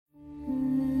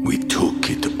We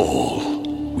took it all.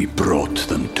 We brought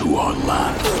them to our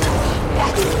land.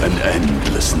 An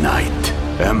endless night,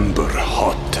 ember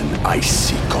hot and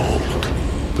icy cold.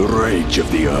 The rage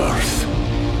of the earth.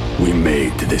 We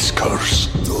made this curse.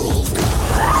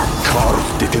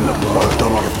 Carved it in the blood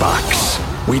on our backs.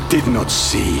 We did not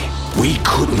see. We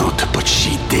could not, but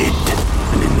she did.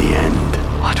 And in the end...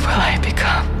 What will I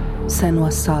become?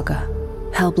 Senua's Saga.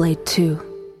 Hellblade 2.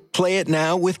 Play it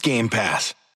now with Game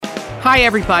Pass. Hi,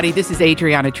 everybody. This is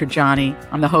Adriana Trajani.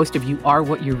 I'm the host of You Are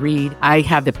What You Read. I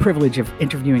have the privilege of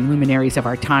interviewing luminaries of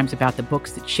our times about the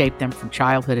books that shaped them from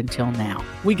childhood until now.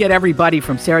 We get everybody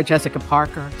from Sarah Jessica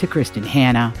Parker to Kristen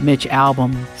Hanna, Mitch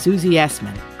Albom, Susie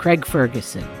Essman, Craig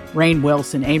Ferguson, Rainn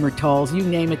Wilson, Amor Tolls, you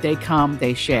name it, they come,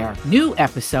 they share. New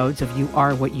episodes of You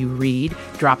Are What You Read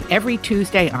drop every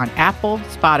Tuesday on Apple,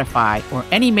 Spotify, or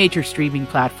any major streaming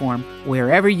platform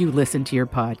wherever you listen to your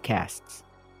podcasts.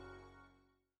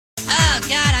 Oh,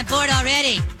 God, I'm bored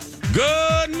already.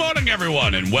 Good morning,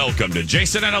 everyone, and welcome to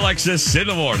Jason and Alexis in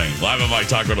the Morning, live on My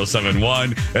Talk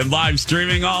 1071 and live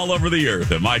streaming all over the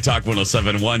earth at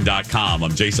MyTalk1071.com.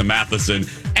 I'm Jason Matheson,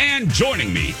 and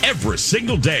joining me every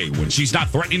single day when she's not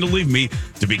threatening to leave me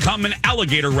to become an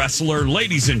alligator wrestler,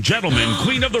 ladies and gentlemen,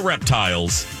 Queen of the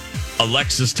Reptiles,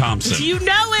 Alexis Thompson. Do you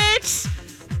know it?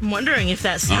 I'm wondering if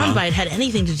that soundbite had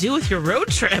anything to do with your road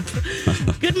trip.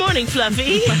 Good morning,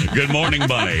 Fluffy. Good morning,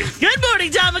 Bunny. Good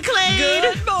morning, Tom McClain.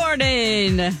 Good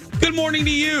morning. Good morning to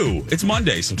you. It's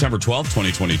Monday, September 12th,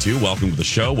 2022. Welcome to the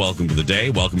show. Welcome to the day.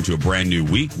 Welcome to a brand new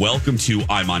week. Welcome to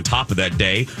I'm on top of that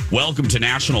day. Welcome to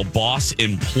National Boss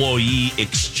Employee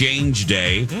Exchange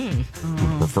Day.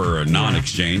 I prefer a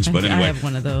non-exchange, but anyway. I have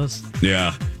one of those.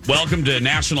 Yeah. Welcome to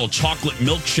National Chocolate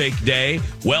Milkshake Day.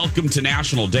 Welcome to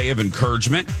National Day of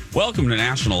Encouragement. Welcome to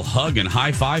National Hug and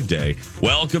High Five Day.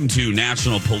 Welcome to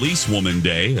National Policewoman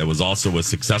Day. That was also a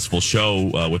successful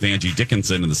show with Angie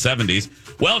Dickinson in the 70s.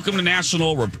 Welcome to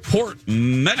National Report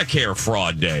Medicare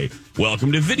Fraud Day.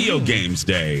 Welcome to Video Games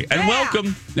Day. And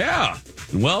welcome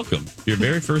your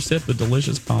very first sip of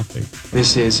delicious coffee.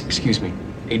 This is, excuse me,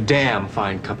 a damn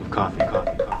fine cup of coffee.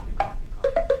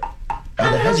 How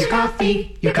the hell's your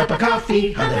coffee? Your cup of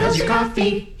coffee? How the hell's your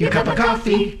coffee? Your cup of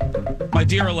coffee? My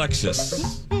dear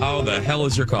Alexis, how the hell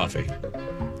is your coffee?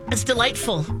 It's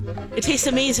delightful. It tastes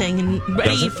amazing and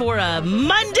ready for a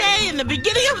Monday in the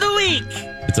beginning of the week.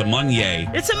 It's a Monday.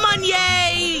 It's a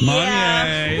Monday.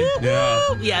 Monday.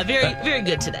 Yeah. Yeah, very, very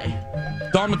good today.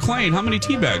 Don McClain, how many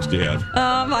tea bags do you have?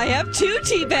 I have 2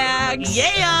 tea bags.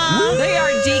 Yeah. Woo! They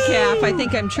are decaf. I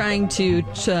think I'm trying to...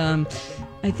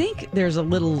 I think there's a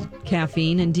little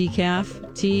caffeine in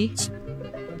decaf tea.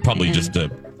 Probably just a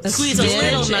squeeze a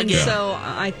little nugget. So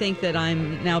I think that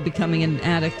I'm now becoming an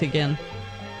addict again.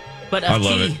 But I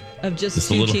love it. Of just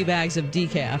 2 tea bags of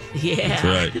decaf. Yeah. That's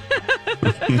right.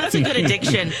 That's a good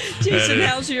addiction. Jason,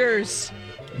 how's yours?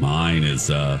 Mine is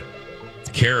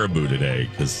Caribou today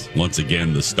because, once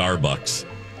again, the Starbucks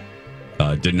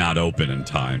did not open in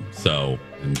time. So...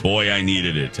 And boy, I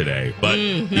needed it today. But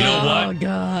you know what? Oh,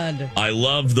 God. I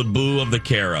love the boo of the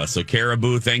Cara. So,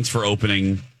 Caribou, thanks for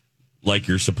opening like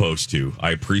you're supposed to. I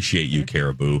appreciate you,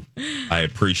 Caribou. I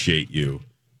appreciate you.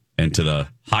 And to the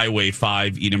Highway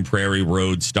 5 Eden Prairie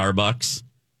Road Starbucks.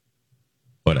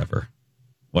 Whatever,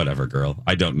 girl.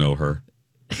 I don't know her.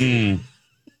 I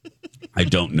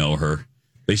don't know her.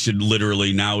 They should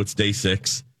literally, now it's day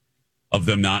 6 of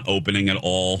them not opening at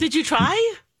all. Did you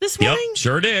try this morning? Yep,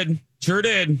 sure did.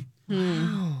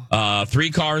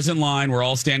 3 cars in line. We're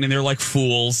all standing there like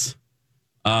fools.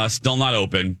 Still not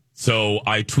open. So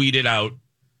I tweeted out,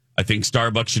 I think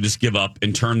Starbucks should just give up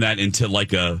and turn that into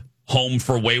like a home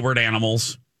for wayward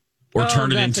animals. Or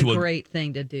turn it into a great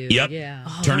thing to do. Yep. Yeah.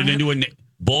 Turn it into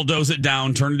bulldoze it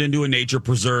down, turn it into a nature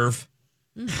preserve.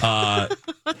 Not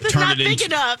big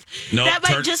enough. No, that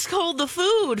might just hold the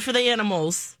food for the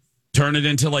animals. Turn it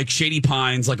into like Shady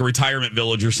Pines, like a retirement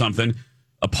village or something.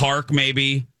 A park,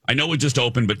 maybe. I know it just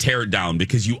opened, but tear it down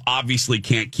because you obviously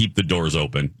can't keep the doors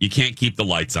open. You can't keep the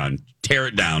lights on. Tear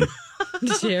it down.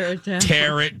 Tear it down.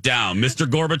 Tear it down. Mr.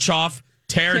 Gorbachev,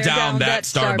 tear down that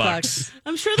Starbucks.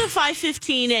 I'm sure the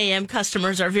 5:15 a.m.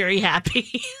 customers are very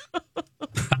happy.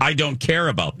 I don't care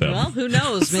about them. Well, who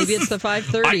knows? Maybe it's the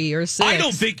 5:30 or 6. I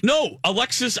don't think. No,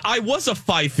 Alexis, I was a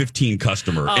 5:15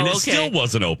 customer, and it still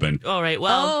wasn't open. All right.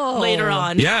 Well, later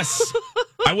on. Yes.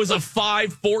 I was a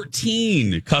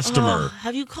 5:14 customer.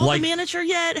 Have you called the manager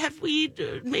yet? Have we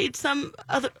made some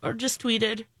other, or just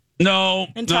tweeted? No,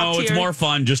 And top it's tier. more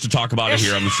fun just to talk about it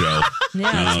here on the show.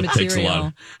 Yeah, it's it takes a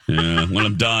lot. material. When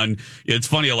I'm done. It's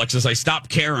funny, Alexis, I stopped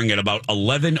caring at about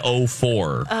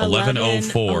 11:04.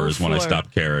 11:04 is when I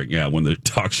stopped caring. Yeah, when the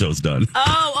talk show's done.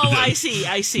 Oh, I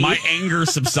see. My anger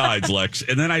subsides, Lex,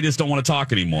 and then I just don't want to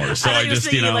talk anymore. So I just,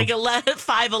 thinking like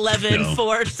 5:11,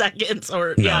 4 seconds,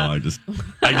 or No, I just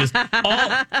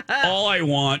all I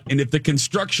want, and if the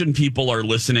construction people are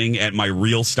listening at my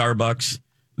real Starbucks,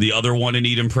 the other one in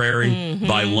Eden Prairie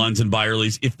by Lunds and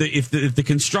Byerly's, if the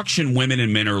construction women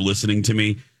and men are listening to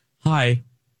me, hi,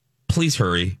 please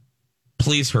hurry.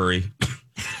 Can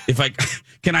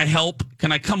I help?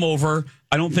 Can I come over?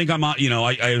 I don't think I'm on.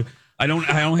 I don't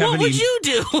have any. What would you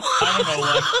do? I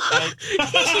don't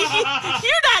know.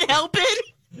 You're not helping.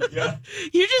 Yeah.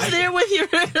 You're just there with your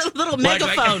little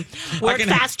megaphone. Work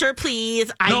faster,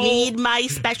 please. I need my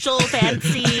special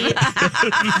fancy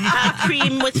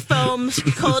cream with foam,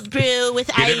 cold brew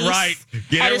with ice.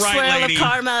 Get and it a right, swirl lady. of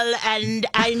caramel, and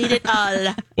I need it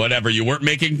all. Whatever. You weren't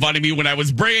making fun of me when I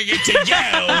was bringing it to you.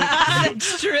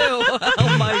 That's true.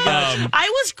 Oh my gosh. I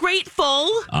was grateful.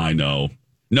 I know.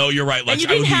 No, you're right, Lex. And you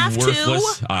didn't I would be have to.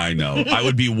 worthless. I know. I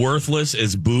would be worthless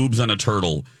as boobs on a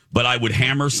turtle. But I would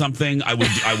hammer something. I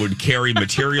would carry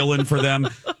material in for them.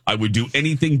 I would do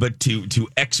anything but to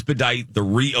expedite the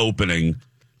reopening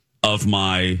of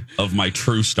my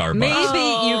true Starbucks. Maybe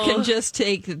you can just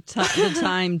take the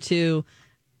time to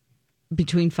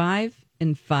between 5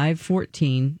 and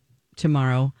 5:14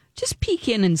 tomorrow. Just peek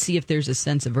in and see if there's a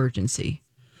sense of urgency.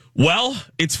 Well,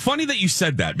 it's funny that you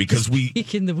said that because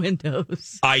peek in the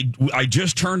windows. I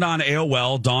just turned on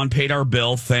AOL. Dawn paid our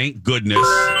bill. Thank goodness.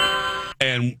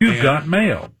 And you got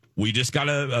mail. We just got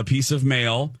a piece of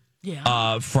mail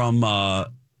from a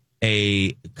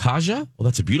Kaja. Well,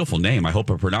 that's a beautiful name. I hope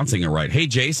I'm pronouncing it right. Hey,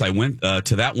 Jace, I went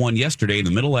to that one yesterday in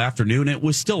the middle of the afternoon. It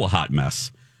was still a hot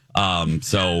mess.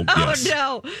 Yes. No.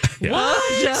 Yeah.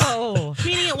 What? No.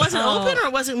 Meaning it wasn't open or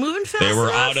wasn't moving fast They were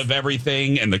enough? out of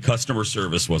everything, and the customer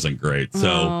service wasn't great.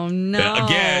 So,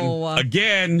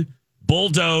 again,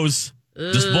 bulldoze.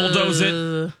 Just bulldoze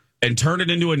it and turn it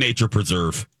into a nature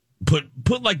preserve.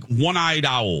 Put like one-eyed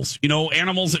owls,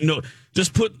 animals.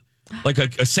 Just put like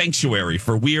a sanctuary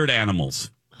for weird animals.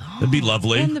 That'd be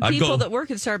lovely. And the people that work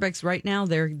at Starbucks right now,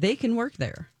 they can work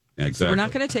there. Exactly. So we're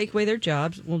not going to take away their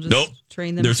jobs. We'll just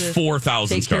train them. There's to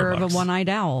 4,000 take care Starbucks. of a one-eyed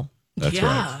owl. That's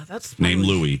right. That's named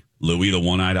Louie. Louie the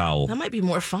one-eyed owl. That might be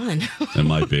more fun. It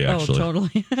might be, actually. Oh,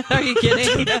 totally. Are you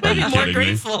kidding? Are you more kidding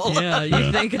grateful. me? Yeah,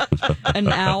 you think an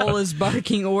owl is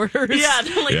barking orders? Yeah,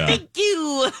 they're like, thank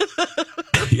you.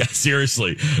 Yeah,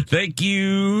 seriously. Thank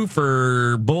you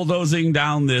for bulldozing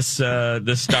down this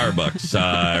Starbucks.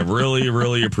 I really,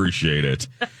 really appreciate it.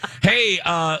 Hey,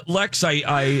 Lex,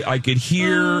 I could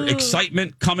hear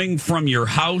excitement coming from your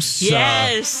house.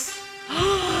 Yes.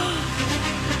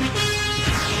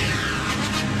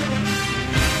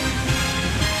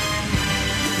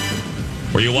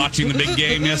 Were you watching the big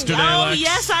game yesterday, Lex?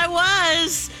 Yes, I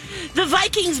was. The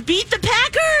Vikings beat the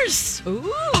Packers.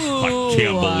 Ooh. I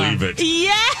can't believe it.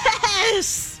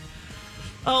 Yes.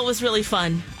 Oh, it was really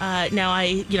fun. Now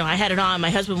I had it on. My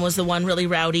husband was the one really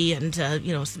rowdy and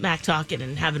smack talking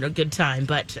and having a good time.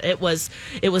 But it was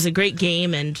a great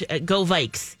game, and go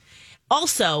Vikes.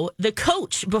 Also, the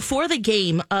coach before the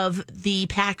game of the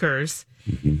Packers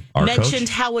mentioned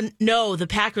the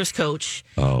Packers coach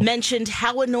mentioned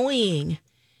how annoying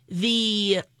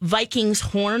the Vikings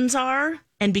horns are.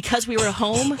 And because we were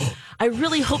home, I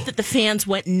really hope that the fans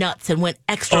went nuts and went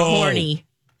extra horny.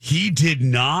 He did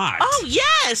not. Oh,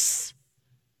 yes.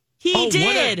 He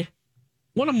did.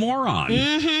 What a moron.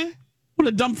 Mm-hmm. What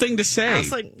a dumb thing to say. I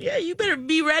was like, yeah, you better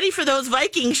be ready for those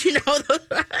Vikings. Those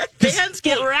fans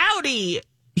get rowdy.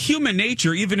 Human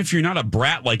nature, even if you're not a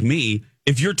brat like me,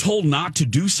 if you're told not to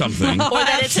do something, or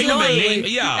that it's annoying.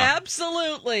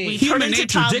 Absolutely. We Human turn into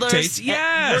nature toddlers. dictates,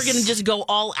 yes. We're going to just go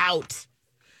all out.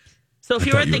 So if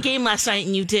you were at the game last night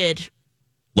and you did,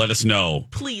 let us know.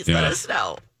 Please let us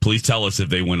know. Please tell us if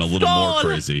they went a little more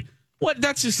crazy. What?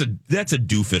 That's a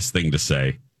doofus thing to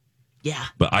say. Yeah.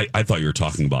 But I thought you were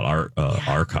talking about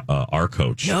our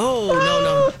coach.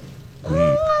 No.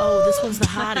 Oh, this one's the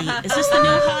hottie. Is this the new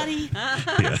hottie?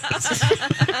 Yes.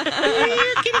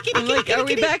 Are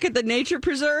we back at the nature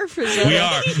preserve? We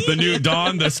are. The new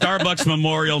Dawn, the Starbucks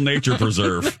Memorial Nature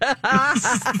Preserve.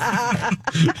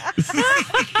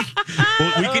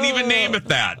 We can even name it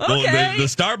that. Okay. The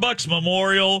Starbucks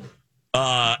Memorial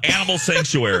Animal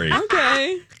Sanctuary.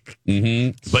 Okay.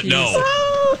 Mm-hmm. But no,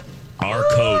 our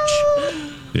coach.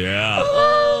 Yeah.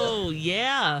 Oh,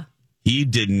 yeah. He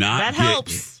did not That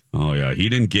helps. Oh, yeah. He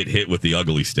didn't get hit with the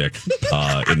ugly stick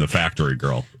in the factory,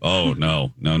 girl. Oh,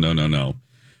 no.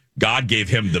 God gave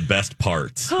him the best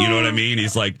parts. You know what I mean?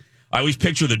 He's like, I always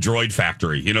picture the droid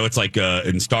factory. You know, it's like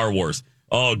in Star Wars.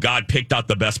 Oh, God picked out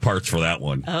the best parts for that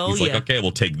one. Oh, He's like, okay,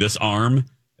 we'll take this arm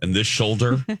and this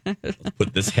shoulder,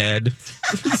 put this head.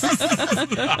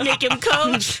 Make him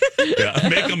coach. Yeah,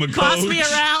 make him a coach. Boss me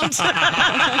around.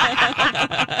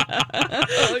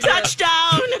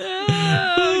 Touchdown.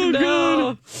 Oh,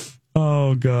 no.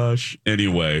 Oh, gosh.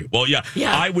 Anyway, well, yeah.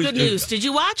 Good news. Did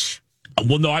you watch?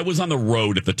 Well, no, I was on the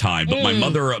road at the time, but my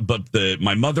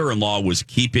mother-in-law was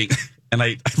keeping, and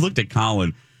I looked at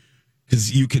Colin,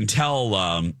 because you can tell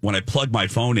when I plug my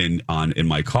phone in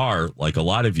my car, like a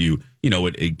lot of you,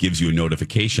 it gives you a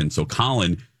notification. So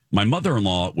Colin, my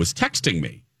mother-in-law, was texting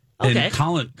me. Okay. And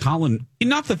Colin,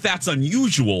 not that that's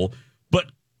unusual,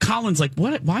 but Colin's like,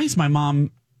 what? Why is my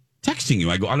mom texting you?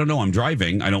 I go, I don't know. I'm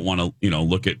driving. I don't want to,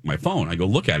 look at my phone. I go,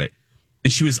 look at it.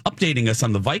 And she was updating us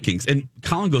on the Vikings. And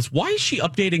Colin goes, why is she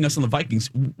updating us on the Vikings?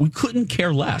 We couldn't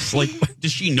care less. Like,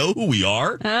 does she know who we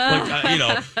are?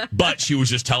 But she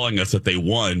was just telling us that they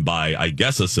won by, I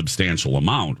guess, a substantial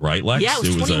amount, right, Lex? Yeah,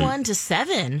 it was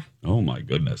 21-7. Oh, my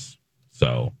goodness.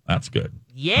 So that's good.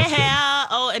 Yeah. That's good.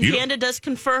 Oh, and Panda does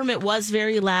confirm it was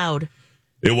very loud.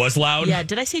 It was loud? Yeah.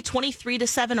 Did I say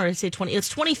 23-7 or did I say 20?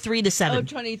 It's 23-7. Oh,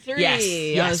 23.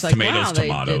 Yes. I was like, Tomatoes,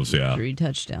 wow, they did 3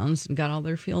 touchdowns and got all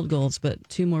their field goals, but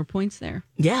 2 more points there.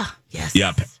 Yeah. Yes.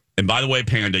 Yeah. And by the way,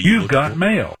 Panda, you've got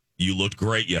mail. You looked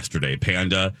great yesterday.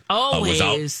 Panda Always.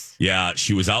 was out. Yeah,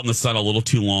 she was out in the sun a little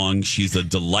too long. She's a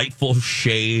delightful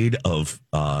shade of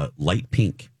light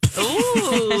pink.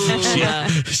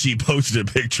 Ooh. She posted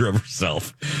a picture of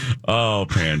herself. Oh,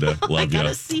 Panda. Love I you.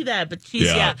 gotta see that, but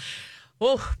she's,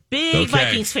 Oh, big Okay.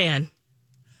 Vikings fan.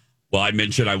 Well, I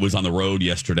mentioned I was on the road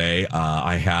yesterday.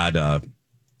 I had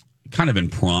kind of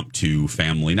impromptu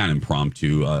family, not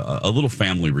impromptu, a little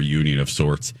family reunion of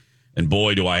sorts. And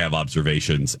boy, do I have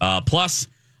observations. Plus,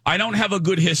 I don't have a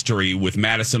good history with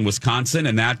Madison, Wisconsin,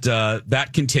 and that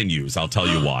continues. I'll tell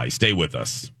you why. Stay with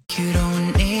us.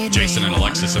 Jason and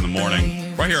Alexis in the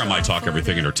morning, right here on My Talk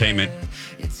Everything Entertainment,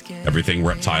 Everything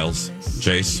Reptiles.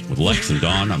 Jace with Lex and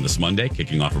Dawn on this Monday,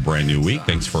 kicking off a brand new week.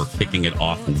 Thanks for kicking it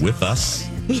off with us.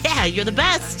 Yeah, you're the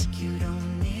best.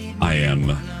 I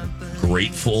am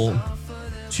grateful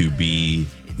to be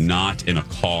not in a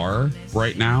car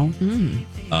right now.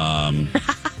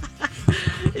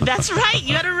 That's right.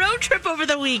 You had a road trip over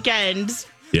the weekend.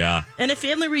 Yeah. And a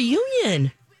family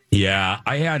reunion. Yeah.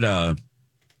 I had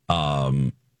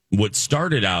what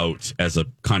started out as a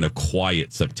kind of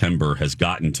quiet September has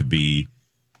gotten to be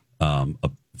a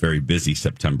very busy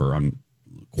September. I'm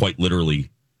quite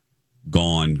literally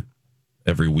gone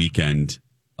every weekend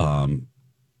through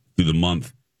the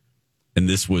month. And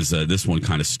this one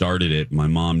kind of started it. My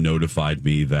mom notified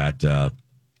me that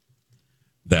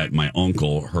my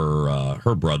uncle,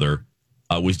 her brother,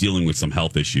 was dealing with some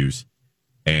health issues,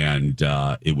 and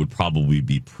it would probably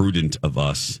be prudent of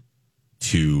us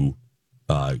to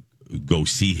go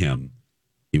see him.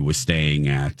 He was staying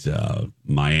at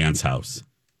my aunt's house.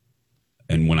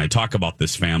 And when I talk about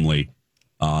this family,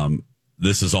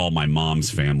 this is all my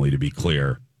mom's family, to be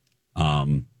clear.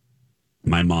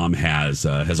 My mom has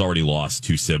already lost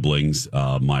 2 siblings,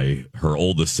 her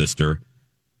oldest sister,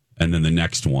 and then the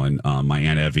next one, my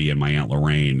Aunt Evie and my Aunt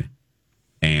Lorraine.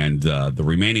 And the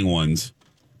remaining ones,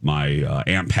 my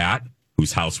Aunt Pat,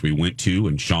 whose house we went to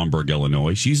in Schaumburg,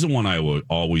 Illinois. She's the one I would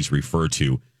always refer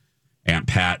to. Aunt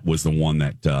Pat was the one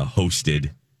that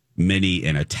hosted many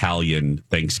an Italian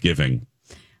Thanksgiving.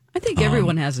 I think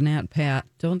everyone has an Aunt Pat,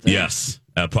 don't they? Yes.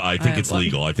 I think it's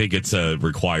legal. I think it's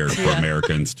required for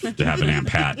Americans to have an Aunt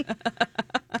Pat.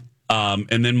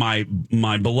 And then my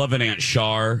beloved Aunt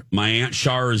Char. My Aunt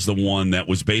Char is the one that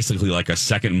was basically like a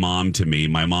second mom to me.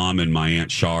 My mom and my Aunt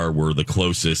Char were the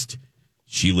closest.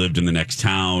 She lived in the next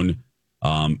town.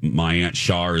 My Aunt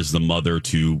Char is the mother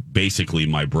to basically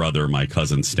my brother, my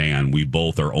cousin Stan. We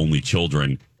both are only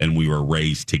children, and we were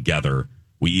raised together.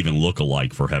 We even look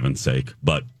alike, for heaven's sake.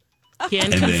 But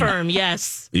can confirm,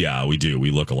 yes. Yeah, we do.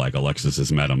 We look alike. Alexis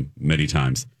has met him many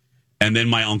times. And then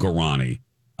my Uncle Ronnie,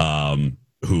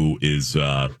 who is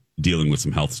dealing with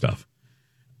some health stuff.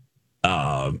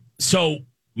 So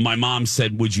my mom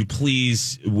said, would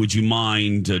you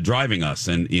mind driving us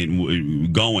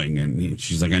and going? And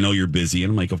she's like, I know you're busy.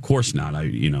 And I'm like, of course not.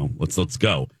 Let's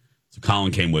go. So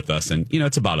Colin came with us, and,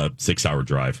 it's about a 6-hour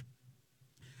drive.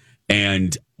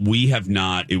 And we have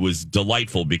not, it was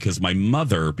delightful because my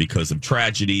mother, because of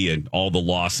tragedy and all the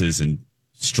losses and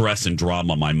stress and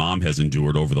drama my mom has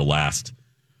endured over the last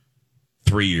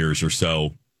 3 years or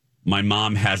so, my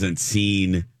mom hasn't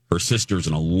seen her sisters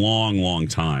in a long, long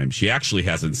time. She actually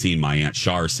hasn't seen my Aunt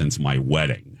Char since my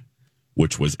wedding,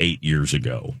 which was 8 years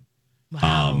ago.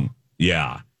 Wow.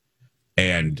 Yeah.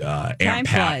 And Time Aunt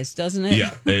Pat, flies, doesn't it?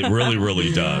 Yeah, it really,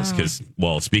 really does. Because,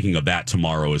 well, speaking of that,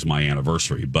 tomorrow is my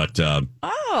anniversary. But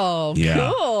Oh,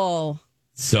 yeah. cool.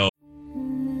 So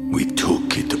We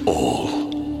took it all.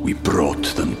 We brought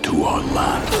them to our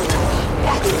land.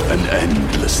 An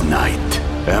endless night,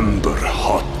 ember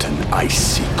hot and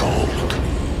icy cold.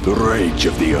 The rage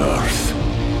of the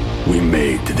earth. We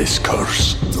made this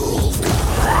curse.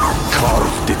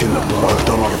 Carved it in the blood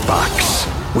on our backs.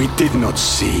 We did not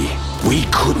see. We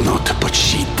could not, but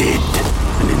she did.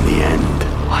 And in the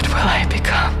end, What will I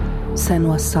become?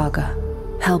 Senua's Saga.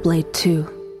 Hellblade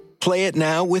 2. Play it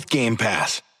now with Game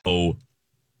Pass.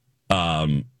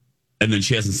 and then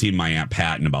she hasn't seen my Aunt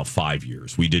Pat in about 5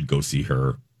 years. We did go see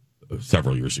her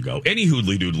several years ago. Any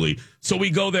hoodly doodly. So we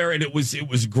go there, and it was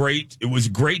great. It was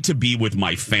great to be with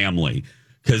my family,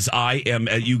 because I am.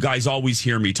 You guys always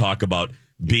hear me talk about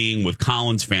being with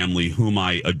Colin's family, whom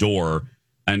I adore,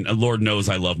 and Lord knows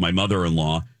I love my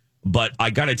mother-in-law. But I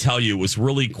got to tell you, it was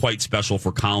really quite special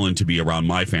for Colin to be around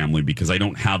my family, because I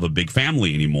don't have a big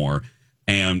family anymore.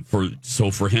 And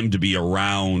for him to be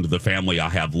around the family I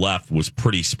have left was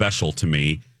pretty special to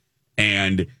me.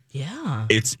 And yeah,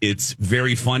 it's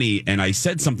very funny. And I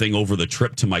said something over the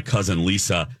trip to my cousin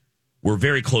Lisa. We're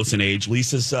very close in age.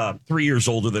 Lisa's 3 years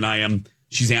older than I am.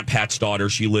 She's Aunt Pat's daughter.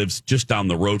 She lives just down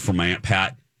the road from my Aunt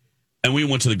Pat. And we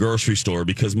went to the grocery store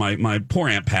because my poor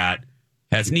Aunt Pat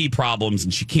has knee problems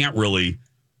and she can't really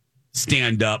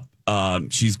stand up.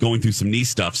 She's going through some knee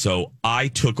stuff. So I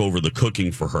took over the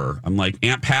cooking for her. I'm like,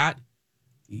 Aunt Pat,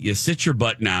 you sit your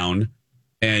butt down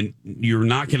and you're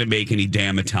not going to make any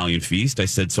damn Italian feast. I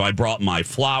said, so I brought my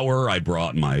flour. I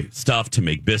brought my stuff to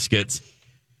make biscuits.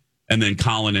 And then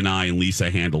Colin and I and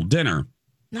Lisa handled dinner.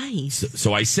 Nice.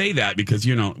 So I say that because,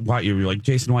 why you're like,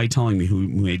 Jason, why are you telling me who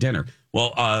made dinner?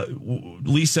 Well,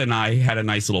 Lisa and I had a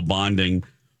nice little bonding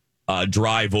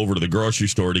drive over to the grocery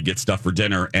store to get stuff for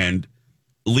dinner. And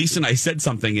Lisa and I said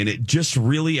something, and it just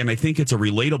really, and I think it's a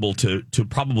relatable to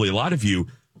probably a lot of you.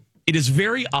 It is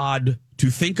very odd to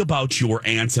think about your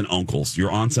aunts and uncles,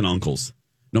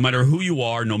 no matter who you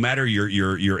are, no matter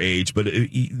your age. But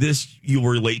this you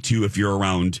will relate to if you're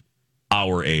around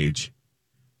our age.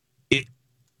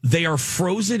 They are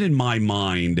frozen in my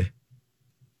mind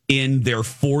in their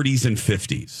 40s and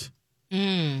 50s.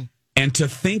 Mm. And to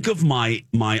think of my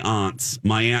aunts,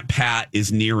 my Aunt Pat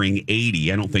is nearing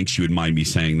 80. I don't think she would mind me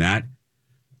saying that.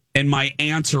 And my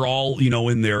aunts are all,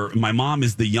 in their, my mom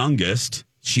is the youngest.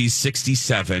 She's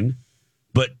 67.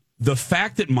 But the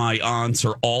fact that my aunts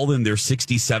are all in their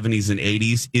 60s, 70s, and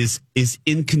 80s is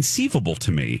inconceivable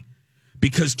to me.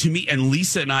 Because to me, and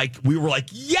Lisa and I, we were like,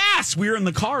 yes, we were in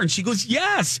the car. And she goes,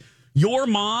 yes, your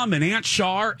mom and Aunt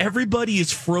Char, everybody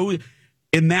is frozen.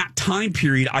 In that time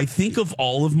period, I think of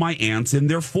all of my aunts in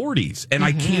their 40s. And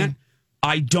I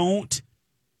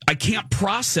can't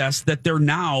process that they're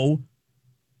now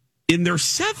in their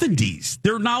 70s.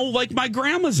 They're now like my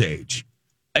grandma's age.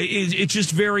 It's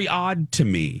just very odd to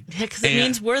me. Yeah, because it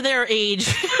means we're their age.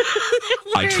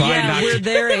 I try not we're to.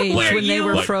 their age when they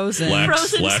were frozen.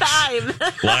 Frozen time.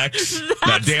 Lex,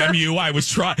 now damn you, I was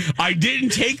trying. I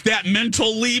didn't take that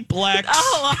mental leap, Lex.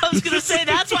 Oh, I was going to say,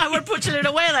 that's why we're pushing it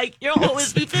away. Like, you'll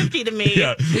always be 50 to me.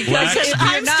 Yeah. Because if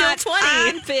I'm you're not, still 20.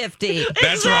 I'm 50.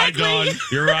 That's right, Dawn.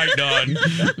 You're right, Dawn.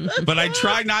 But I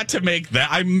try not to make that.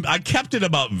 I kept it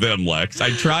about them, Lex. I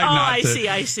tried not to.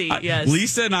 I see. Yes.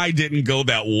 Lisa and I didn't go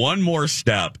that one more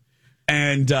step.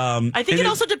 And I think it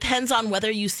also depends on whether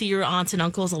you see your aunts and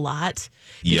uncles a lot.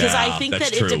 Because I think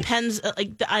that true. it depends.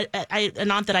 Like an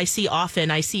aunt that I see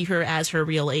often, I see her as her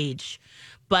real age.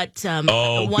 But good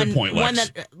point, Lex. One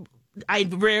that I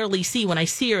rarely see, when I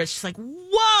see her, it's just like,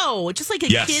 whoa! It's just like a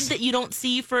kid that you don't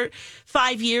see for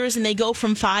 5 years, and they go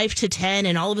from 5 to 10,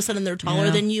 and all of a sudden they're taller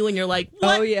than you, and you're like,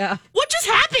 what? Oh, yeah. What just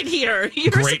happened here?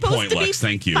 You're great supposed point, to Lex. be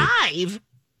Thank you. 5.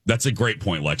 That's a great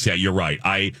point, Lex. Yeah, you're right.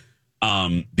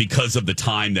 Because of the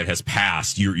time that has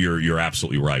passed, you're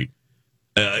absolutely right.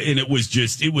 And it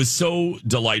was so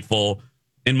delightful.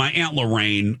 And my Aunt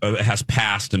Lorraine has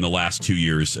passed in the last 2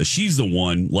 years. She's the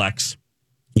one, Lex.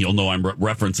 You'll know I'm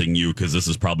referencing you because this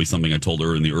is probably something I told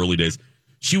her in the early days.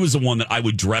 She was the one that I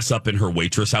would dress up in her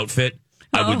waitress outfit.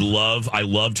 I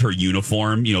loved her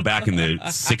uniform. Back in the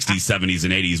 60s, 70s,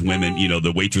 and 80s, women,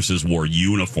 the waitresses wore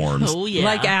uniforms. Oh, yeah.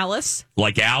 Like Alice?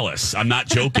 Like Alice. I'm not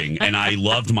joking. And I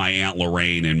loved my Aunt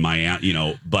Lorraine and my aunt,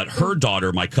 but her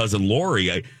daughter, my cousin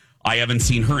Lori, I haven't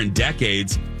seen her in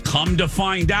decades. Come to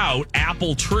find out,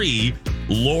 Apple Tree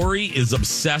Lori is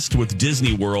obsessed with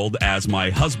Disney World as my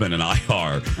husband and I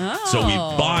are. Oh. So we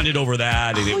bonded over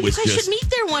that, and it was you guys just. should meet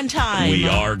there one time. We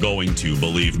are going to,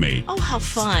 believe me. Oh, how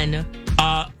fun.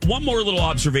 One more little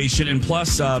observation, and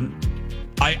plus, I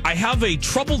have a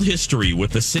troubled history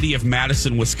with the city of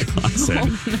Madison, Wisconsin.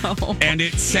 Oh, no. And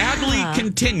it sadly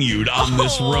continued on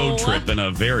this road trip in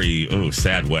a very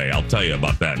sad way. I'll tell you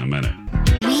about that in a minute.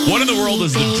 What in the world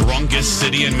is the drunkest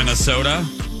city in Minnesota?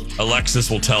 Alexis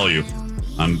will tell you.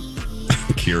 I'm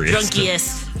curious.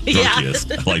 Drunkiest.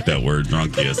 Drunkiest. I like that word,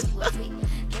 drunkiest.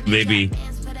 Maybe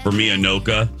for me,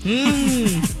 Anoka.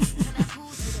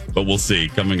 But we'll see.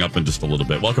 Coming up in just a little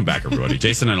bit. Welcome back, everybody.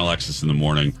 Jason and Alexis in the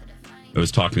morning. I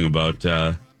was talking about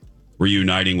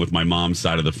reuniting with my mom's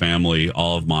side of the family,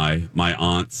 all of my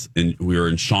aunts, and we were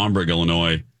in Schaumburg,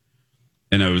 Illinois.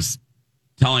 And I was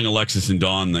telling Alexis and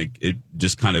Dawn, like, it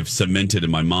just kind of cemented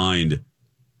in my mind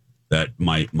that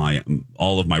my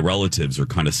all of my relatives are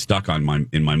kind of stuck in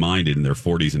my mind in their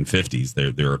 40s and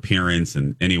 50s, their appearance,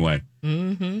 and anyway.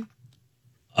 Mm-hmm.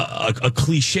 A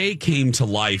cliche came to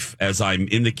life as I'm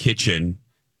in the kitchen,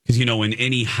 because in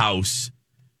any house,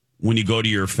 when you go to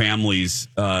your families,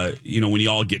 when you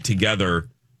all get together,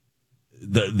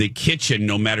 the kitchen,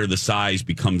 no matter the size,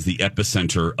 becomes the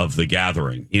epicenter of the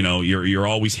gathering. You're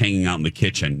always hanging out in the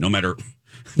kitchen, no matter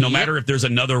if there's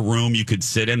another room you could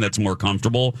sit in that's more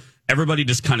comfortable. Everybody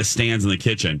just kind of stands in the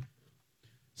kitchen.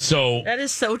 So that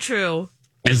is so true,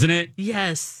 isn't it?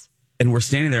 Yes. And we're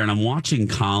standing there, and I'm watching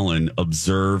Colin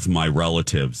observe my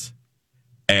relatives,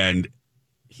 and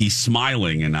he's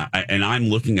smiling, and I'm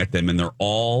looking at them, and they're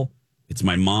all. It's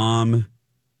my mom,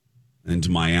 and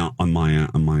my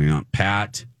aunt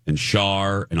Pat, and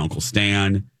Shar, and Uncle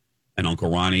Stan, and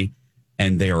Uncle Ronnie,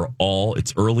 and they are all.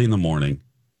 It's early in the morning,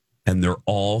 and they're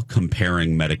all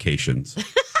comparing medications.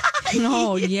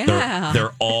 Oh, yeah.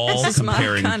 They're all this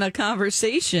comparing. Is my kind of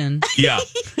conversation. Yeah.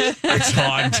 It's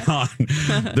on.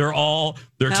 They're How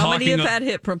talking. Many have had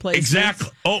hip replacements? Exactly.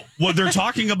 Oh, well, they're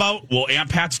talking about, Aunt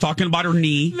Pat's talking about her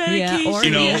knee.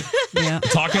 Medication.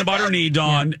 Talking about her knee,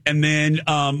 Dawn. Yeah. And then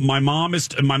my mom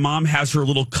has her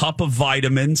little cup of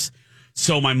vitamins.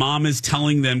 So my mom is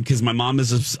telling them, because my mom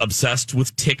is obsessed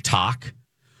with TikTok.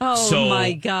 Oh,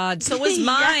 my God. So was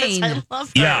mine. Yes, I love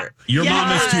her. Yeah. Your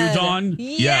mom is too, Dawn?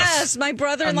 Yes. My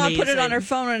brother-in-law put it on her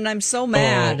phone, and I'm so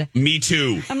mad. Oh, me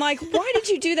too. I'm like, why did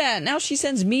you do that? Now she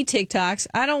sends me TikToks.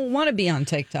 I don't want to be on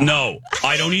TikTok. No,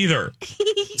 I don't either.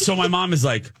 So my mom is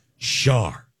like,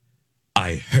 Shar,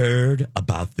 I heard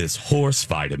about this horse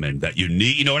vitamin that you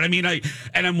need. You know what I mean? And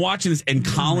I'm watching this, and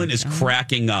Colin is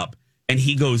cracking up. And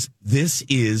he goes, this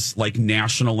is like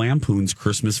National Lampoon's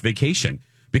Christmas Vacation.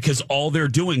 Because all they're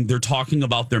doing, they're talking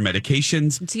about their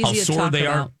medications, it's easy how to sore talk they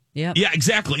about. are. Yep. Yeah,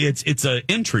 exactly. It's an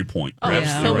entry point. Oh,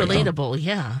 yeah. So relatable,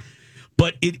 yeah.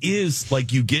 But it is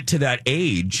like you get to that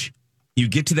age,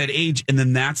 and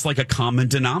then that's like a common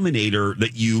denominator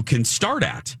that you can start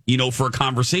at, for a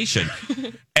conversation.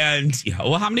 And,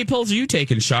 well, how many pills are you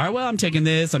taking, Shar? Well, I'm taking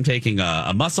this. I'm taking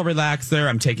a muscle relaxer.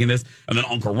 I'm taking this. And then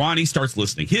Uncle Ronnie starts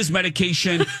listing his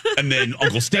medication. And then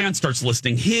Uncle Stan starts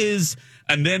listing his.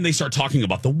 And then they start talking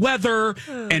about the weather.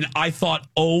 And I thought,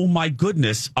 oh, my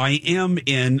goodness, I am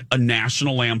in a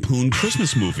National Lampoon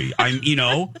Christmas movie.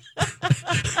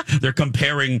 They're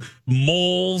comparing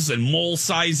moles and mole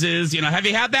sizes. Have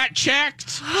you had that checked,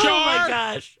 Shar? Oh, my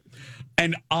gosh.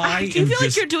 And do you feel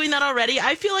like you're doing that already?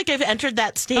 I feel like I've entered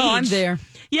that stage. Oh, I'm there.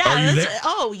 Yeah. Are you there?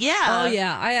 Oh, yeah. Oh,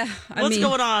 yeah. What's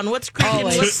going on? What's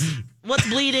creaking? What's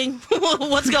bleeding?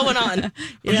 What's going on?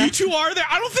 Yeah. You two are there?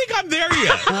 I don't think I'm there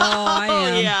yet. Oh, I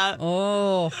am. Yeah.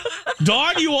 Oh.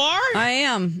 Dawn, you are? I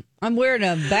am. I'm wearing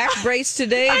a back brace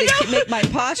today to make my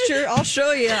posture. I'll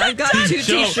show you. I've got two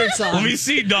T-shirts on. Let me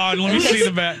see, Dawn. Let me see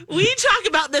the back. We talk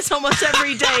about this almost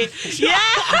every day. Yeah.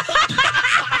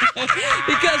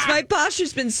 Because my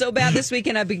posture's been so bad this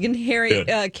weekend. I've been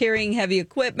carrying heavy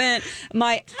equipment.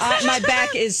 My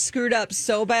back is screwed up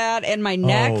so bad, and my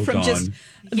neck from Dawn. just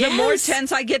the more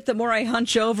tense I get, the more I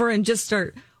hunch over and just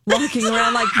start walking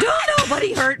around like, don't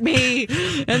nobody hurt me.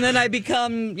 And then I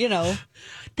become,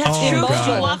 That's true.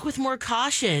 God. You walk with more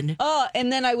caution.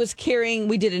 And then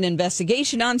we did an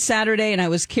investigation on Saturday, and I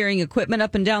was carrying equipment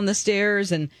up and down the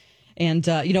stairs and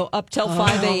up till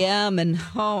 5 a.m. And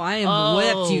I am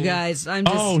whipped, you guys. I'm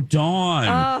just. Dawn.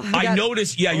 I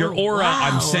noticed. Yeah, your aura. Wow.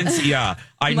 I'm sensing. Yeah,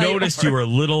 I noticed you were a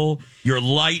little. Your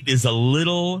light is a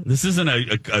little. This isn't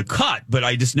a cut, but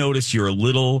I just noticed you're a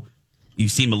little. You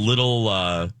seem a little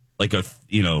like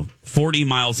 40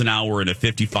 miles an hour in a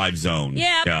 55 zone.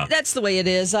 Yeah. That's the way it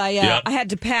is. I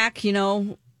had to pack,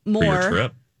 more. For your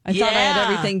trip. I thought I had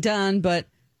everything done, but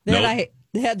then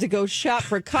had to go shop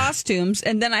for costumes,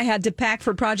 and then I had to pack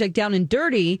for Project Down and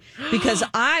Dirty because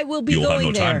I will be You'll have going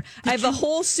no there. time. I have a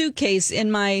whole suitcase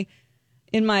in my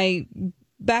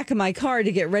back of my car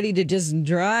to get ready to just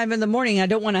drive in the morning. I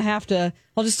don't want to have to.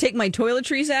 I'll just take my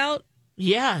toiletries out.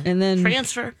 Yeah. And then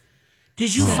transfer.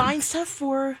 Did you find stuff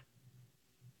for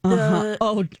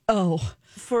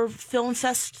for Film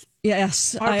Fest?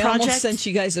 Yes, Our I project? almost sent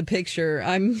you guys a picture.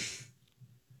 I'm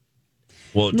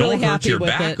Well, really don't hurt happy your with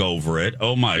back it. over it.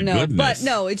 Oh, my no, goodness. but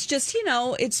no, it's just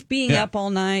it's being up all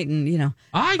night and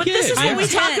I But get this it. is what we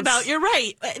intense. talk about. You're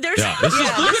right. There's This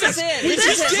is it. We This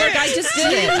just is it. did Look, I just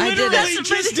did it. I did literally it.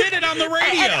 just did it on the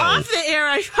radio. And off the air,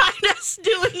 I find us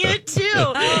doing it too.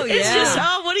 Oh, It's yeah. just,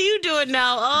 what are you doing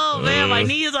now? Oh, man, my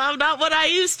knees are not what I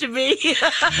used to be.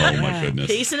 Oh, my goodness.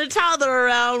 Chasing a toddler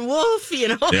around, woof,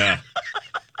 Yeah.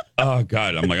 Oh,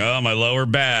 God. I'm like, my lower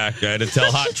back. I had to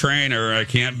tell Hot Trainer I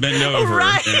can't bend over.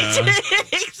 Right. Yeah.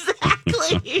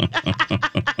 Exactly.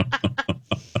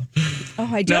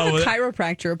 I do have a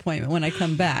chiropractor appointment when I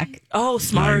come back. Oh,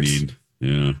 smart.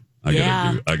 I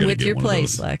gotta with get your one of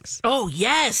place, those. Lex. Oh,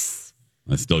 yes.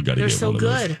 I still got to They're get so one of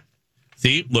those. good.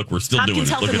 See, look, we're still Hopkins doing it.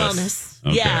 Health Look and at us. Wellness.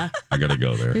 Okay. Yeah. I got to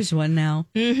go there. There's one now.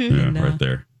 Mm-hmm. Yeah, right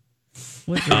there.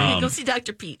 Go see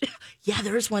Dr. Pete. Yeah,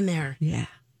 there is one there. Yeah.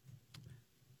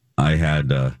 I have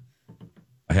an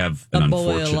A unfortunate.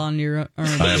 boil on your arm. I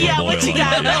have a Yeah, boil what you on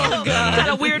got? my- Oh, God. What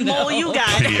a weird mole you got.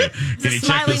 Can you Is it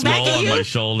check this smiling back mole at on you? my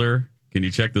shoulder? Can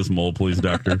you check this mole, please,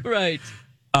 doctor? Right.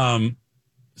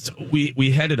 So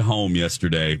we headed home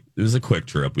yesterday. It was a quick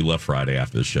trip. We left Friday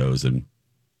after the shows, and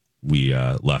we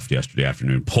left yesterday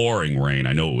afternoon. Pouring rain.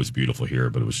 I know it was beautiful here,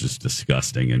 but it was just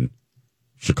disgusting in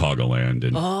Chicagoland.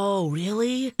 And Oh,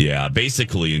 really? yeah,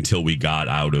 basically until we got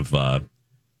out of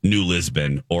New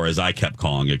Lisbon, or as I kept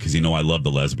calling it, because I love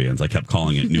the lesbians. I kept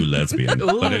calling it New Lesbian.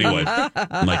 But anyway,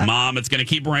 I'm like, Mom, it's going to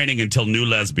keep raining until New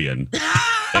Lesbian.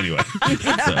 Anyway.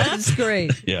 That's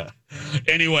great. Yeah.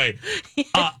 Anyway,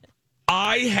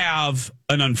 I have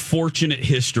an unfortunate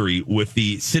history with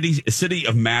the city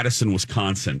of Madison,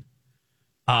 Wisconsin.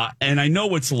 And I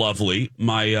know it's lovely.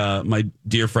 My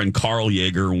dear friend Carl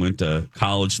Yeager went to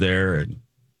college there, and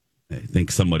I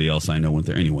think somebody else I know went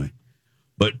there. Anyway,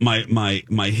 but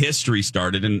my history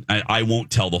started, and I won't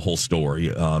tell the whole story.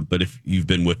 But if you've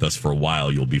been with us for a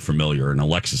while, you'll be familiar. And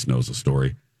Alexis knows the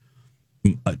story.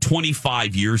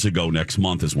 25 years ago next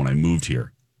month is when I moved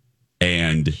here,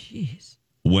 and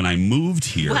when I moved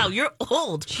here, Wow, you're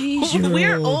old. Jeez, you're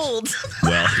We're old. old.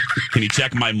 well, can you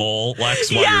check my mole,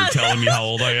 Lex, while Yeah. you're telling me how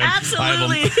old I am?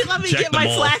 Absolutely. Let me Check get the my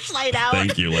mole. flashlight out.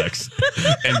 Thank you, Lex.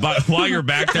 And while you're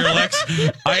back there, Lex,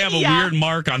 I have a weird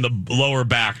mark on the lower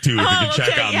back, too, if you can check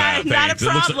on that. Not a Thanks. It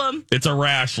looks- problem. it's a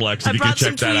rash, Lex, if I you can brought some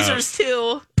check that out. tweezers,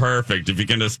 too. Perfect. If you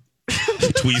can just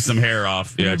tweeze some hair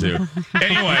off. Yeah, too.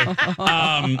 Anyway,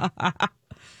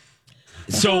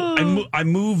 so I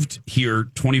moved here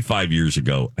 25 years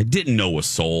ago. I didn't know a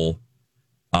soul,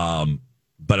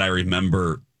 but I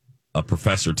remember a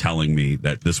professor telling me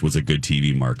that this was a good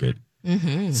TV market.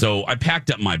 Mm-hmm. So I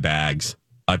packed up my bags.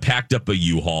 I packed up a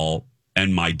U-Haul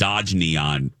and my Dodge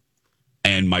Neon,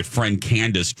 and my friend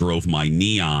Candace drove my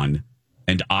Neon,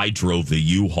 and I drove the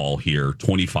U-Haul here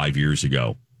 25 years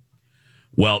ago.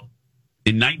 Well,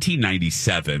 in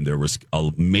 1997, there was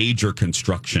a major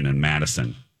construction in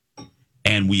Madison,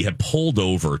 and we had pulled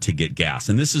over to get gas.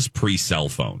 And this is pre-cell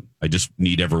phone. I just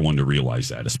need everyone to realize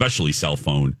that, especially cell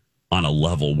phone on a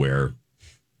level where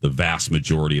the vast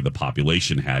majority of the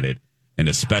population had it, and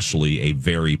especially a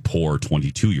very poor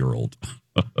 22-year-old.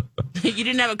 You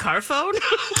didn't have a car phone?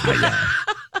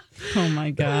 Oh,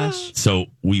 my gosh. So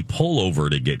we pull over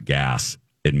to get gas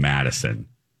in Madison.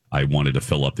 I wanted to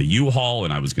fill up the U-Haul,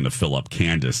 and I was going to fill up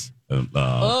Candace. You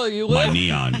my will?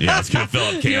 Neon. Yeah, I was going to fill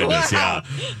up Candace. Wow.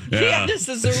 Yeah. Candace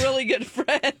is a really good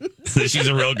friend. She's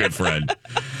a real good friend.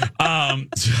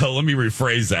 So let me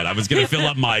rephrase that. I was going to fill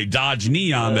up my Dodge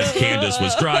Neon that Candace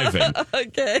was driving.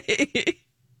 Okay.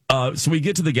 So we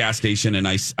get to the gas station, and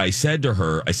I said to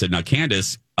her, now,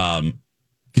 Candace,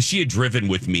 because she had driven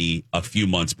with me a few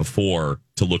months before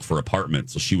to look for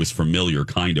apartments, so she was familiar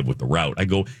kind of with the route. I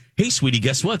go, hey, sweetie,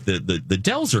 guess what? The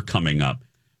Dells are coming up.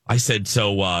 I said,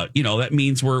 so, that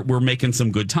means we're making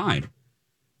some good time.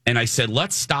 And I said,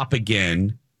 let's stop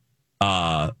again.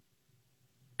 And,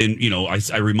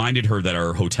 I reminded her that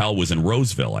our hotel was in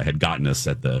Roseville. I had gotten us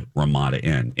at the Ramada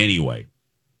Inn. Anyway,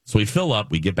 so we fill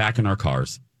up, we get back in our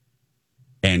cars,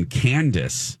 and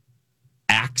Candace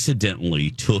accidentally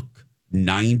took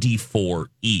 94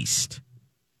 East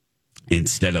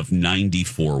instead of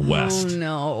 94 West. Oh,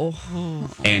 no.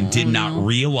 And did not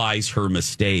realize her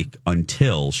mistake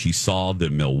until she saw the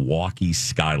Milwaukee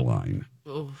skyline.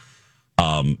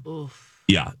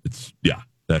 Yeah,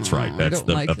 that's right. That's I don't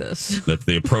like this. That's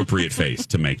the appropriate face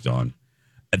to make, Dawn.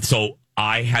 And so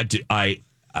I had to.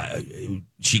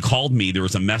 She called me. There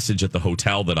was a message at the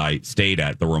hotel that I stayed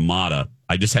at, the Ramada.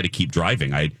 I just had to keep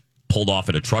driving. I pulled off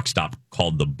at a truck stop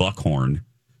called the Buckhorn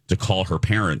to call her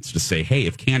parents to say, "Hey,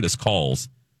 if Candace calls,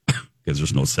 because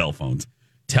there's no cell phones,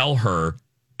 tell her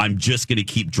I'm just going to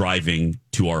keep driving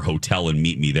to our hotel and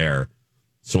meet me there."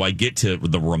 So I get to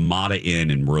the Ramada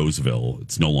Inn in Roseville.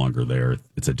 It's no longer there.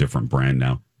 It's a different brand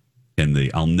now. And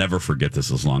I'll never forget this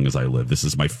as long as I live. This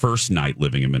is my first night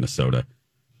living in Minnesota.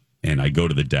 And I go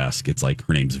to the desk. It's like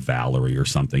her name's Valerie or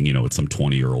something. You know, it's some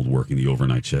 20-year-old working the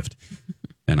overnight shift.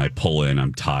 And I pull in.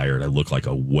 I'm tired. I look like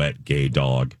a wet gay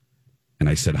dog. And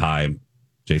I said, "Hi, I'm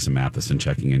Jason Matheson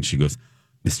checking in." She goes,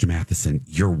 "Mr. Matheson,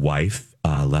 your wife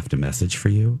left a message for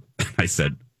you." I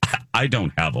said, "I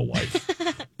don't have a wife.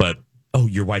 But, oh,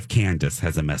 your wife Candace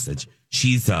has a message.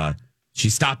 She's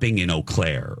stopping in Eau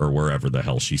Claire or wherever the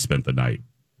hell she spent the night.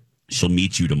 She'll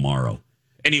meet you tomorrow."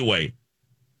 Anyway,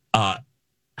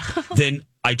 then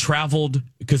I traveled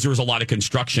because there was a lot of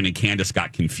construction and Candace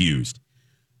got confused.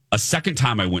 A second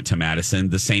time I went to Madison,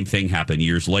 the same thing happened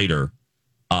years later.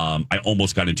 I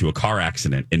almost got into a car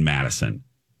accident in Madison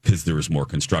because there was more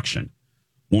construction.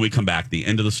 When we come back, the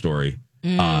end of the story,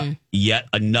 yet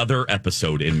another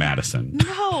episode in Madison.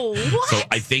 No, what? So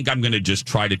I think I'm going to just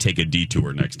try to take a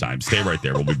detour next time. Stay right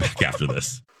there. We'll be back after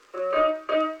this.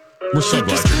 We're so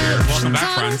glad you're here. Welcome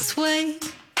back, friends.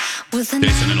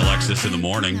 Jason and Alexis in the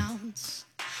morning.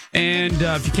 And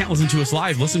if you can't listen to us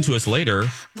live, listen to us later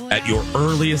at your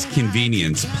earliest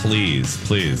convenience. Please,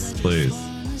 please, please.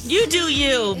 You do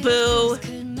you, boo.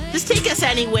 Just take us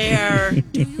anywhere.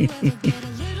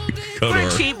 For a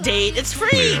cheap date. It's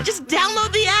free. Yeah. Just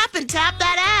download the app and tap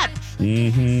that app.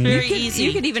 Mm-hmm. Very easy.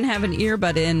 You could even have an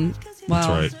earbud in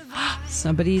while That's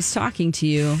somebody's talking to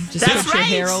you. Just That's put your right.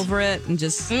 hair over it and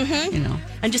just, you know.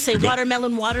 And just say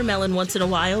watermelon, watermelon once in a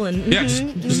while. And Yeah,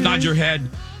 just nod your head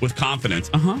with confidence.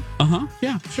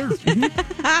 Yeah, sure. Mhm.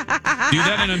 Do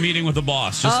that in a meeting with the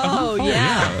boss. Just,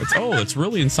 yeah. It's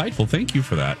really insightful. Thank you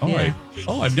for that. Yeah.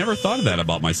 I've never thought of that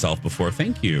about myself before.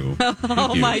 Thank you.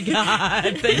 Oh, my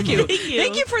God. Thank you.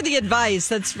 Thank you for the advice.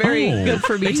 That's very good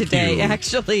for me thank today, you.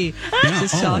 actually. Yeah,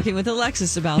 Just talking with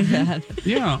Alexis about that.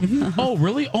 Yeah. Mhm. Oh,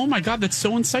 really? Oh, my God. That's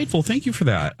so insightful. Thank you for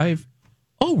that.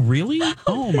 Oh, really?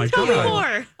 Oh, my tell God. me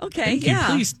more. Okay, Thank you.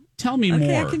 Please tell me more.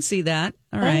 Okay, I can see that.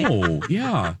 All right. Oh,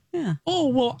 yeah. Yeah. Oh,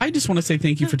 well, I just want to say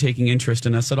thank you for taking interest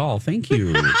in us at all. Thank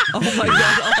you. Oh, my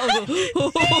God.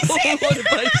 What if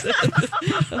I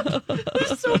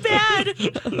said? So bad.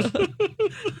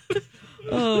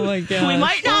 Oh, my God. We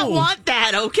might not want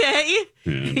that, okay?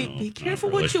 Yeah, no, Be careful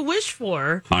not really. what you wish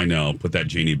for. I know. Put that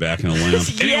genie back in a lamp.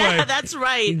 Anyway, Yeah, that's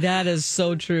right. That is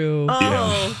so true.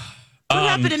 Oh. What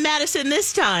happened in Madison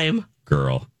this time?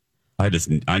 girl, I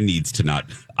needs to not.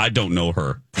 I don't know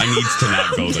her. I needs to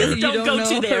not go there. Don't go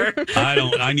to there.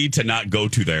 I need to not go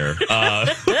to there.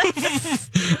 I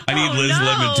need Liz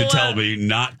Lemon to tell me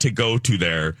not to go to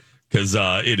there because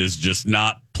it is just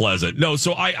not pleasant. No,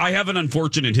 so I have an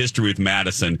unfortunate history with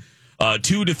Madison.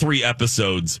 2 to 3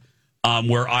 episodes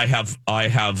where I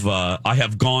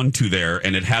have gone to there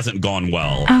and it hasn't gone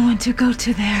well. I want to go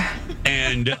to there.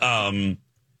 And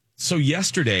so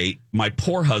yesterday, my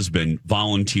poor husband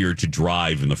volunteered to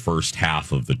drive in the first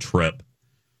half of the trip.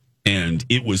 And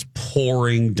it was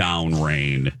pouring down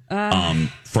rain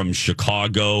from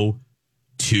Chicago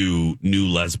to New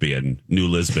Lisbon,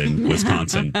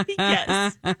 Wisconsin.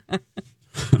 Yes.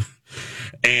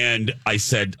 And I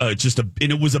said, and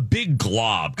it was a big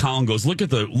glob. Colin goes, look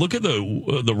at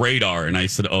the radar. And I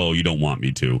said, oh, you don't want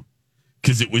me to.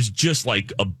 Because it was just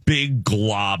like a big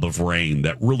glob of rain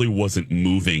that really wasn't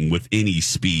moving with any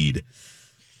speed.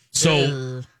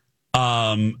 So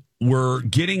we're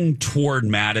getting toward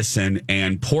Madison,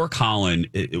 and poor Colin,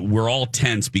 we're all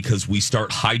tense because we start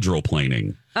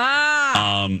hydroplaning.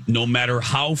 No matter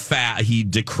how fast he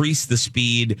decreased the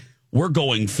speed, we're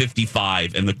going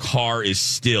 55, and the car is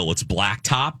still, it's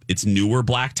blacktop. It's newer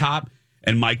blacktop.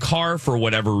 And my car, for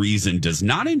whatever reason, does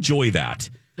not enjoy that.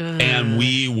 And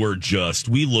we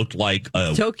looked like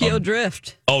a Tokyo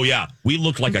Drift. Oh, yeah. We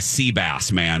looked like a sea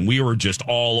bass, man. We were just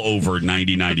all over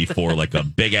 9094 like a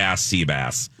big ass sea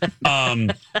bass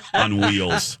on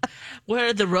wheels.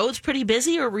 Were the roads pretty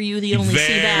busy, or were you the only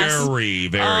sea bass? Very.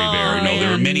 No,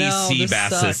 there were many sea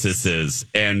basses.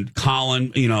 And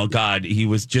Colin, God, he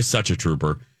was just such a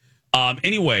trooper.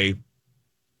 Anyway,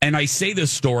 and I say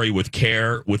this story with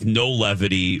care, with no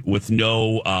levity, with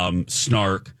no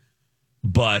snark.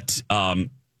 But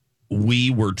we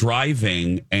were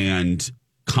driving, and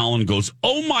Colin goes,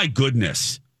 oh, my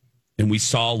goodness. and we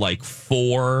saw like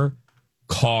 4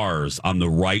 cars on the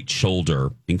right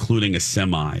shoulder, including a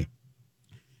semi.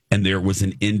 And there was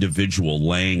an individual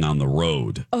laying on the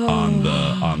road on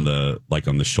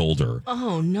the shoulder.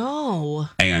 Oh no.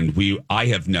 And I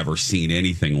have never seen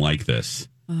anything like this.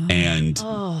 And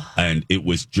it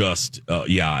was just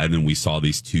and then we saw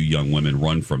these 2 young women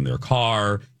run from their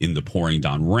car in the pouring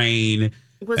down rain.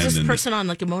 Was this person on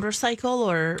like a motorcycle,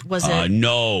 or was it?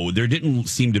 No, there didn't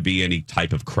seem to be any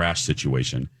type of crash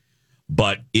situation.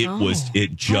 But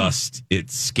it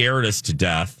scared us to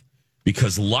death,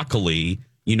 because luckily,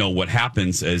 you know, what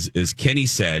happens as Kenny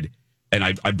said, and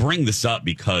I bring this up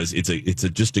because it's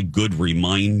just a good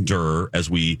reminder as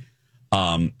we,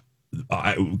 Colin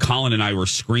and I were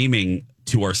screaming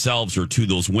to ourselves or to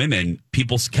those women.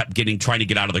 People kept trying to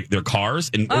get out of their cars,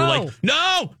 and we're like,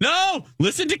 no,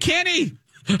 listen to Kenny.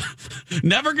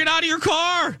 Never get out of your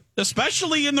car,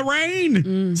 especially in the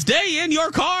rain. Stay in your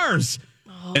cars.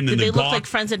 And then did they look like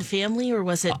friends and family, or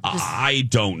was it? I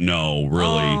don't know,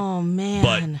 really. Oh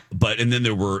man! But and then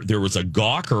there was a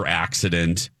Gawker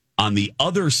accident on the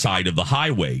other side of the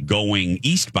highway going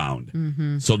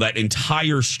eastbound. So that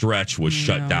entire stretch was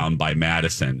shut down by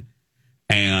Madison,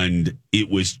 and it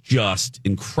was just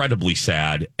incredibly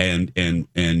sad and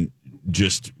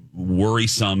just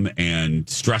worrisome and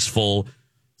stressful.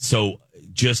 So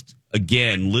just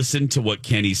again, listen to what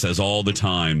Kenny says all the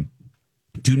time.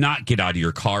 Do not get out of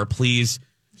your car, please,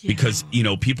 because, you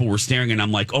know, people were staring, and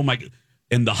I'm like, oh my,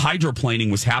 and the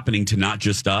hydroplaning was happening to not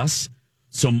just us.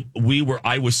 So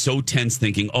I was so tense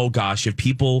thinking, oh gosh, if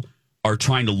people are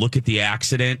trying to look at the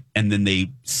accident and then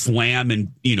they slam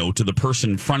and, you know, to the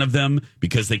person in front of them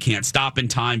because they can't stop in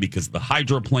time because of the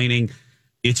hydroplaning,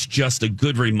 it's just a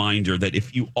good reminder that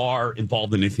if you are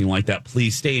involved in anything like that,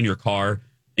 please stay in your car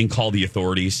and call the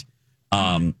authorities.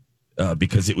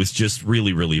 Because it was just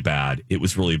really, really bad. It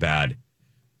was really bad.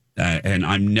 And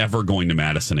I'm never going to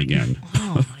Madison again.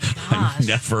 Oh, my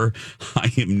gosh.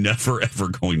 I am never, ever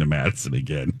going to Madison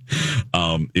again.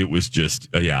 It was just,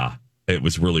 it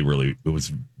was really, really, it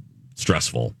was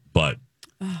stressful. But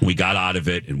we got out of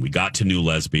it, and we got to New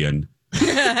Lesbian.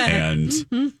 and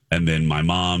then my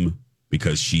mom,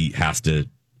 because she has to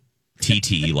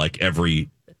TT like every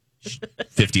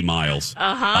 50 miles.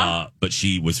 But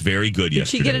she was very good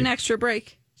yesterday. Did she get an extra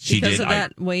break? She because did. Of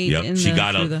that weight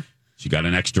she got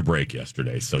an extra break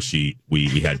yesterday. So we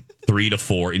had 3 to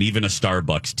 4 and even a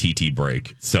Starbucks TT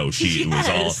break. So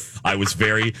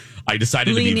I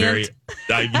decided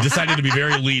to be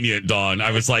very lenient, Dawn. I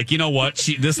was like, you know what?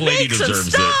 This lady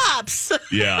deserves it.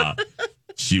 Yeah.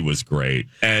 She was great.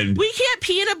 And we can't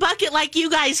pee in a bucket like you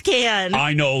guys can.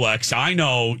 I know, Lex. I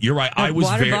know. You're right. I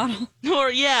wasn't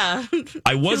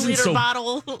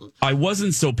bottle. I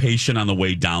wasn't so patient on the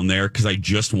way down there because I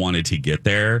just wanted to get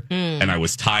there, and I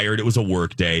was tired. It was a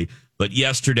work day. But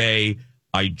yesterday,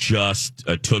 I just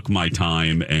took my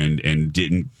time and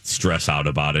didn't stress out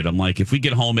about it. I'm like, if we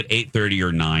get home at 8:30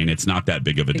 or 9, it's not that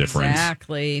big of a difference.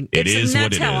 Exactly. It is what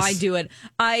it is. That's how I do it.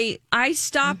 I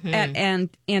stop at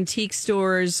antique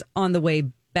stores on the way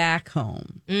back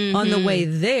home. On the way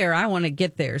there, I want to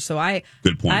get there. So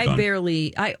Good point,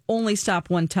 I only stop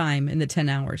one time in the 10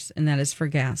 hours, and that is for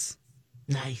gas.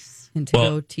 Nice. And to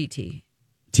go TT.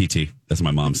 TT, as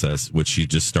my mom says, which she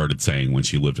just started saying when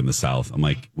she lived in the South. I'm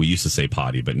like, we used to say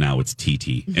potty, but now it's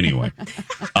TT. Anyway,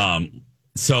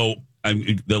 so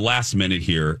the last minute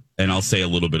here, and I'll say a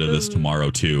little bit of this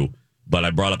tomorrow too, but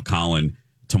I brought up Colin.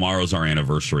 Tomorrow's our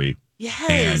anniversary.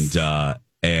 Yes.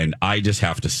 And I just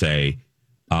have to say,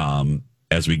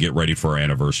 as we get ready for our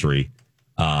anniversary,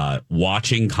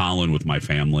 watching Colin with my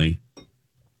family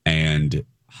and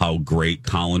how great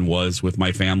Colin was with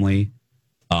my family,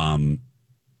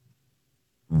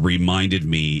 reminded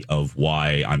me of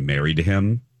why I'm married to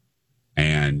him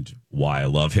and why I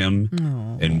love him.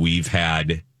 Aww. And we've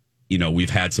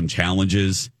had some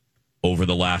challenges over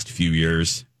the last few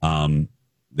years.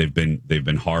 They've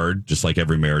been hard, just like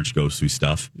every marriage goes through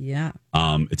stuff. Yeah.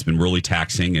 It's been really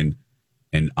taxing,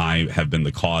 and I have been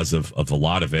the cause of a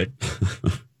lot of it.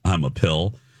 I'm a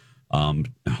pill,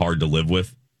 hard to live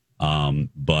with.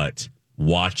 But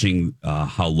watching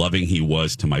how loving he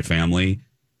was to my family,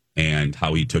 and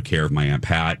how he took care of my Aunt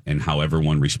Pat, and how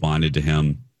everyone responded to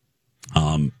him.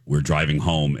 We're driving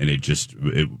home, and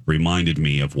it reminded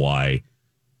me of why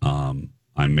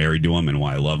I'm married to him, and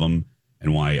why I love him,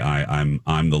 and why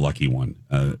I'm the lucky one.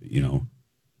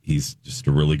 He's just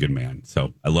a really good man.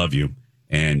 So I love you,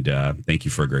 and thank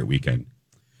you for a great weekend,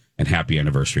 and happy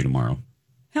anniversary tomorrow.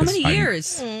 How many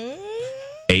years?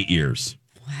 8 years.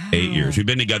 Wow. 8 years. We've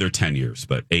been together 10 years,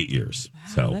 but 8 years. Wow,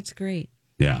 so that's great.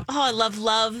 Yeah. Oh, I love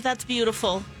love. That's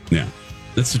beautiful. Yeah.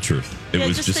 That's the truth. It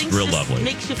was just things real lovely.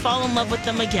 Makes you fall in love with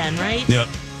them again, right?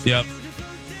 Yep.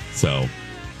 So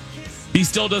he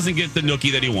still doesn't get the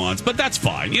nookie that he wants, but that's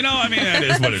fine. You know, I mean, that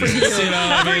is what it is. You know,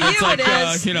 I mean, it's like,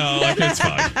 you know, like, it's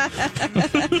fine.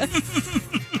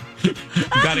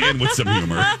 Got to end with some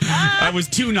humor. I was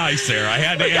too nice there. I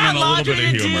had to end on a little bit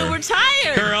of humor. We're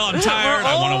tired. Girl, I'm tired.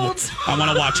 I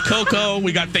want to watch Coco.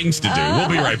 We got things to do. We'll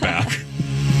be right back.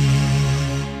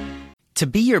 To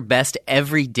be your best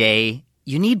every day,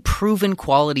 you need proven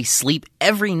quality sleep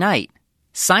every night.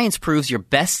 Science proves your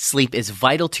best sleep is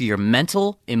vital to your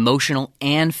mental, emotional,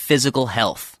 and physical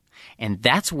health. And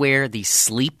that's where the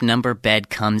Sleep Number bed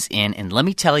comes in. And let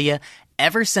me tell you,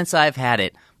 ever since I've had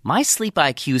it, my sleep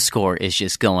IQ score is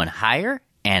just going higher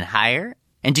and higher.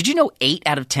 And did you know 8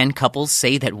 out of 10 couples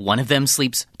say that one of them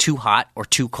sleeps too hot or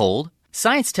too cold?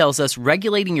 Science tells us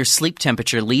regulating your sleep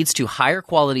temperature leads to higher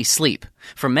quality sleep.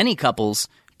 For many couples,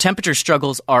 temperature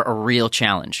struggles are a real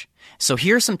challenge. So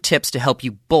here are some tips to help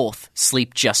you both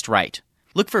sleep just right.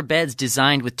 Look for beds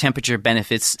designed with temperature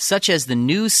benefits such as the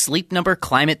new Sleep Number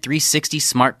Climate 360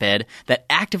 smart bed that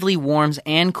actively warms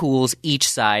and cools each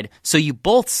side so you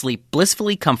both sleep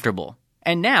blissfully comfortable.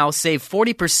 And now save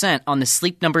 40% on the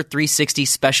Sleep Number 360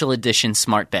 Special Edition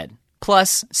smart bed.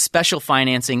 Plus, special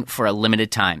financing for a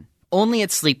limited time. Only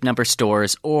at Sleep Number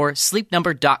stores or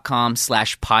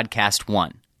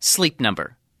sleepnumber.com/podcast1. Sleep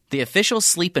Number, the official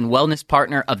sleep and wellness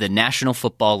partner of the National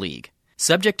Football League.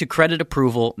 Subject to credit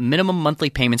approval, minimum monthly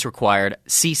payments required.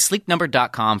 See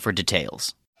sleepnumber.com for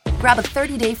details. Grab a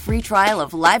 30-day free trial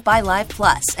of Live by Live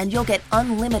Plus, and you'll get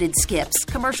unlimited skips,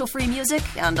 commercial-free music,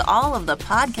 and all of the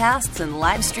podcasts and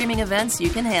live streaming events you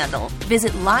can handle.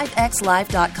 Visit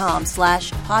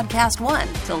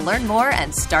livexlive.com/podcast1 to learn more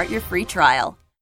and start your free trial.